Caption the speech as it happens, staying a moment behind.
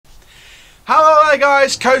Hello there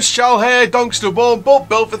guys, Coast Shell here, Doncaster born but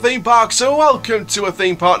built for theme parks, so welcome to a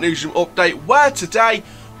Theme Park Newsroom update where today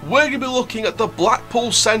we're going to be looking at the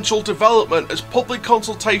Blackpool Central development as public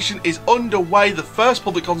consultation is underway. The first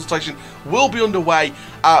public consultation will be underway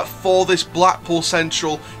for this Blackpool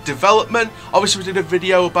Central development. Obviously we did a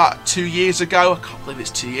video about 2 years ago, I can't believe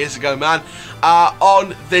it's 2 years ago man,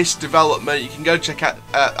 on this development. You can go check out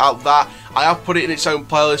that. I have put it in its own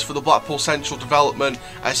playlist for the Blackpool Central development,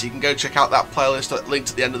 so you can go check out that playlist linked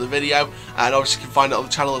at the end of the video, and obviously you can find it on the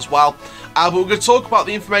channel as well. But we're going to talk about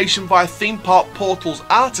the information via Theme Park Portal's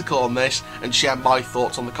article on this and share my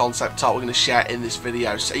thoughts on the concept art we're going to share in this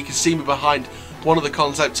video. So you can see me behind one of the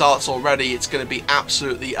concept arts already. It's going to be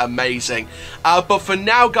absolutely amazing. But for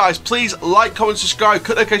now guys, please like, comment, subscribe,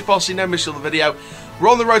 click the notification bell so you never miss the video. We're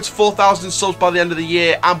on the road to 4,000 subs by the end of the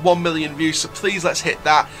year and 1 million views, so please let's hit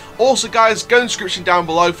that. Also guys, go in the description down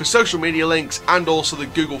below for social media links and also the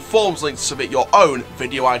Google Forms link to submit your own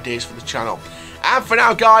video ideas for the channel. And for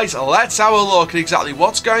now guys, let's have a look at exactly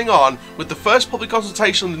what's going on with the first public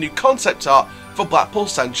consultation on the new concept art for Blackpool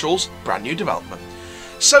Central's brand new development.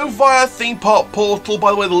 So via Theme Park Portal, by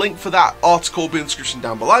the way the link for that article will be in the description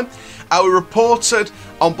down below, we reported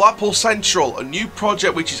on Blackpool Central, a new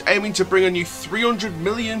project which is aiming to bring a new £300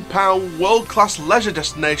 million world-class leisure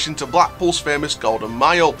destination to Blackpool's famous Golden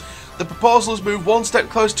Mile. The proposal has moved one step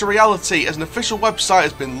closer to reality as an official website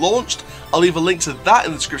has been launched. I'll leave a link to that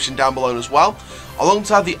in the description down below as well,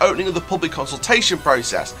 alongside the opening of the public consultation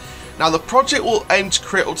process. Now the project will aim to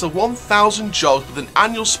create up to 1,000 jobs with an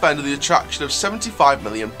annual spend of the attraction of £75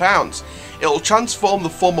 million. It will transform the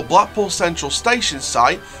former Blackpool Central station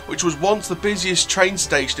site, which was once the busiest train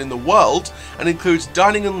station in the world, and includes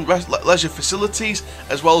dining and leisure facilities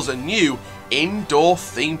as well as a new indoor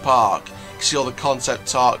theme park. You can see all the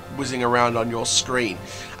concept art whizzing around on your screen.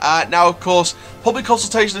 Now of course, public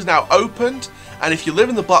consultation is now opened, and if you live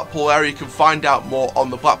in the Blackpool area you can find out more on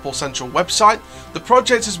the Blackpool Central website. The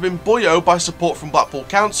project has been buoyed by support from Blackpool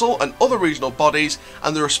Council and other regional bodies,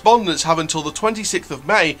 and the respondents have until the 26th of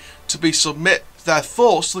May to submit their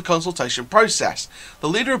thoughts to the consultation process. The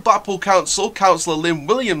leader of Blackpool Council, Councillor Lynn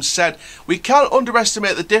Williams, said, "We can't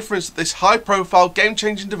underestimate the difference that this high-profile,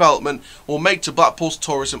 game-changing development will make to Blackpool's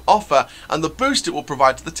tourism offer and the boost it will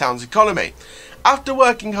provide to the town's economy." After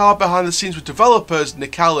working hard behind the scenes with developers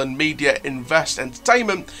Nickel and Media Invest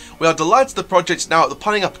Entertainment, we are delighted the project is now at the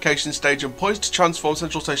planning application stage and poised to transform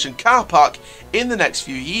Central Station car park in the next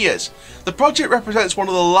few years. The project represents one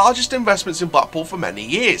of the largest investments in Blackpool for many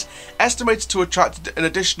years, estimated to attract an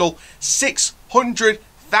additional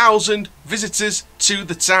 600,000 visitors to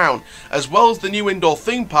the town, as well as the new indoor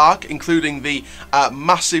theme park, including the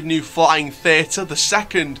massive new flying theatre, the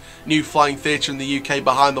second new flying theatre in the UK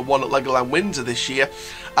behind the one at Legoland Windsor this year.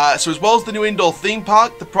 So as well as the new indoor theme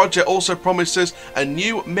park, the project also promises a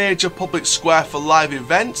new major public square for live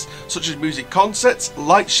events such as music concerts,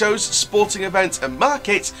 light shows, sporting events and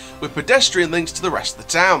markets with pedestrian links to the rest of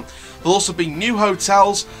the town. There'll also be new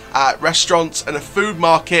hotels, restaurants and a food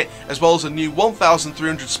market, as well as a new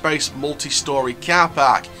 1,300 space multi-storey car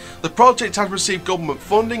park. The project has received government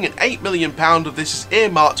funding and £8 million of this is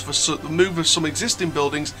earmarked for the move of some existing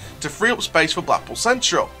buildings to free up space for Blackpool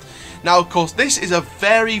Central. Now of course this is a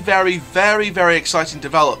very exciting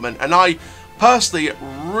development, and I personally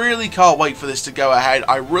really can't wait for this to go ahead.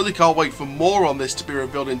 I really can't wait for more on this to be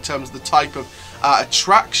revealed in terms of the type of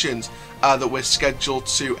attractions that we're scheduled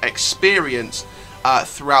to experience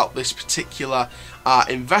throughout this particular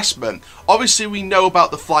investment. Obviously we know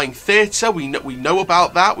about the flying theatre, we know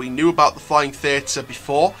about that, we knew about the flying theatre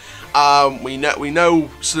before. We know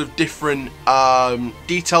sort of different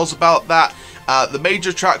details about that. The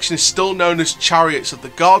major attraction is still known as Chariots of the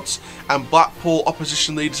Gods, and Blackpool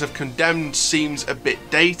opposition leaders have condemned seems a bit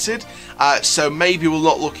dated. So maybe we're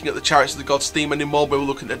not looking at the Chariots of the Gods theme anymore, but we're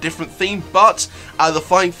looking at a different theme. But the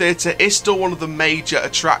Flying Theatre is still one of the major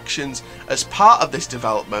attractions as part of this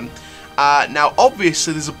development. Now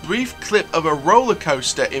obviously there's a brief clip of a roller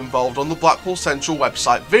coaster involved on the Blackpool Central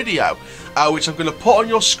website video, which I'm going to put on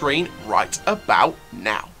your screen right about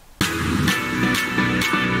now.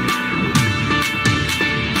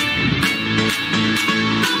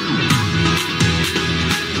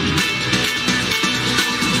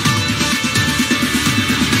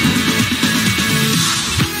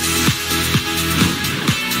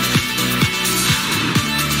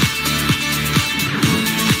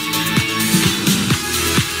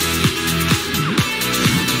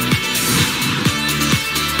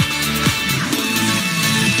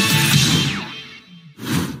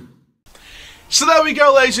 there we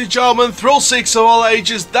go, ladies and gentlemen, thrill seekers of all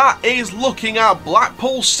ages. That is looking at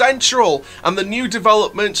Blackpool Central and the new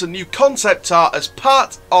developments and new concept art as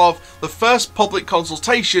part of the first public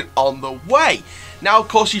consultation on the way. Now, of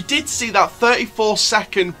course, you did see that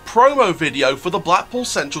 34-second promo video for the Blackpool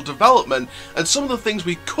Central development and some of the things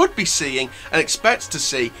we could be seeing and expect to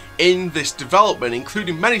see in this development,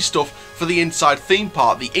 including many stuff for the inside theme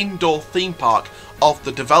park, the indoor theme park of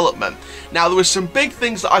the development. Now, there were some big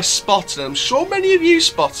things that I spotted, and I'm sure many of you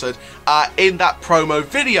spotted in that promo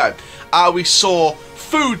video. We saw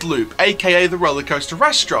Food Loop, aka the roller coaster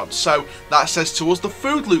restaurant, so that says to us the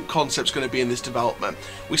Food Loop concept's going to be in this development.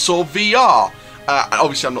 We saw VR.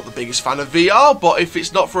 Obviously, I'm not the biggest fan of VR, but if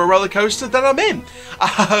it's not for a roller coaster, then I'm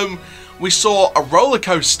in. We saw a roller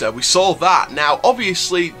coaster. We saw that. Now,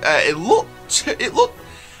 obviously, it looked.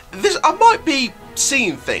 I might be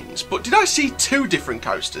seeing things, but did I see two different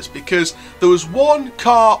coasters? Because there was one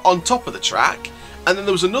car on top of the track, and then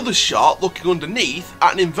there was another shot looking underneath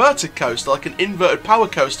at an inverted coaster, like an inverted power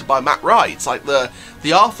coaster by Mack Rides, like the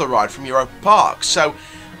Arthur ride from Europa Park. So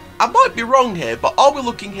I might be wrong here, but are we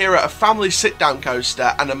looking here at a family sit-down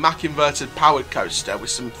coaster and a Mack inverted powered coaster with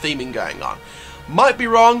some theming going on? Might be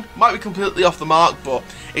wrong, might be completely off the mark, but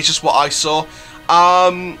it's just what I saw.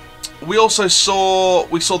 We also saw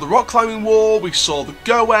the rock climbing wall, we saw the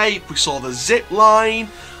Go Ape, we saw the zip line,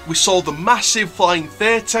 we saw the massive flying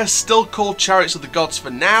theatre, still called Chariots of the Gods for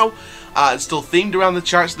now, and still themed around the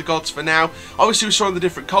Chariots of the Gods for now. Obviously, we saw in the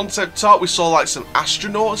different concept art, we saw like some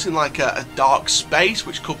astronauts in like a dark space,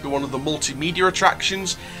 which could be one of the multimedia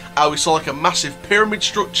attractions. We saw like a massive pyramid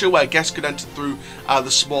structure where guests could enter through the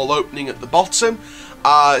small opening at the bottom.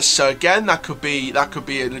 So again, that could be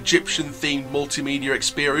an Egyptian-themed multimedia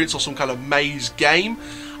experience or some kind of maze game.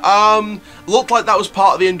 Looked like that was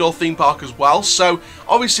part of the indoor theme park as well. So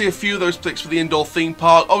obviously a few of those picks for the indoor theme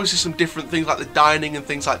park. Obviously some different things like the dining and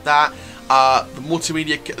things like that.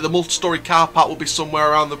 The multi-story car park will be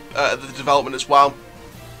somewhere around the development as well.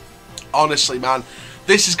 Honestly, man,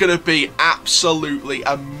 this is going to be absolutely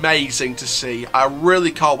amazing to see. I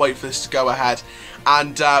really can't wait for this to go ahead.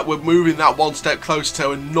 And we're moving that one step closer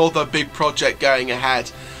to another big project going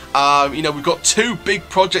ahead. You know, we've got two big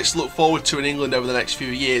projects to look forward to in England over the next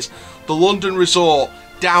few years. The London Resort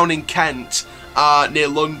down in Kent, near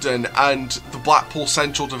London, and the Blackpool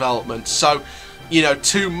Central development. So, you know,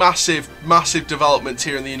 two massive developments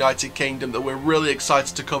here in the United Kingdom that we're really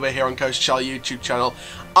excited to cover here on Coast Channel YouTube channel.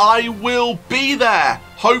 I will be there,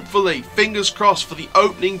 hopefully, fingers crossed, for the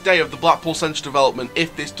opening day of the Blackpool Central development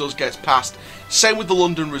if this does get passed. Same with the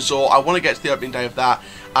London Resort. I want to get to the opening day of that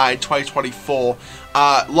in 2024.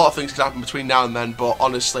 A lot of things can happen between now and then, but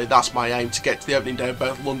honestly, that's my aim, to get to the opening day of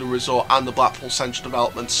both London Resort and the Blackpool Central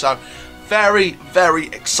development. So, very, very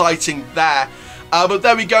exciting there. But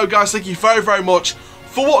there we go, guys. Thank you very, very much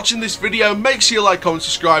for watching this video. Make sure you like, comment,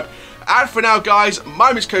 subscribe. And for now, guys, my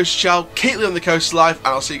name is Coast Chal. Keep living the coast life, and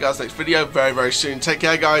I'll see you guys next video very, very soon. Take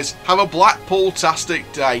care, guys. Have a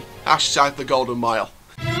Blackpool-tastic day. # the Golden Mile.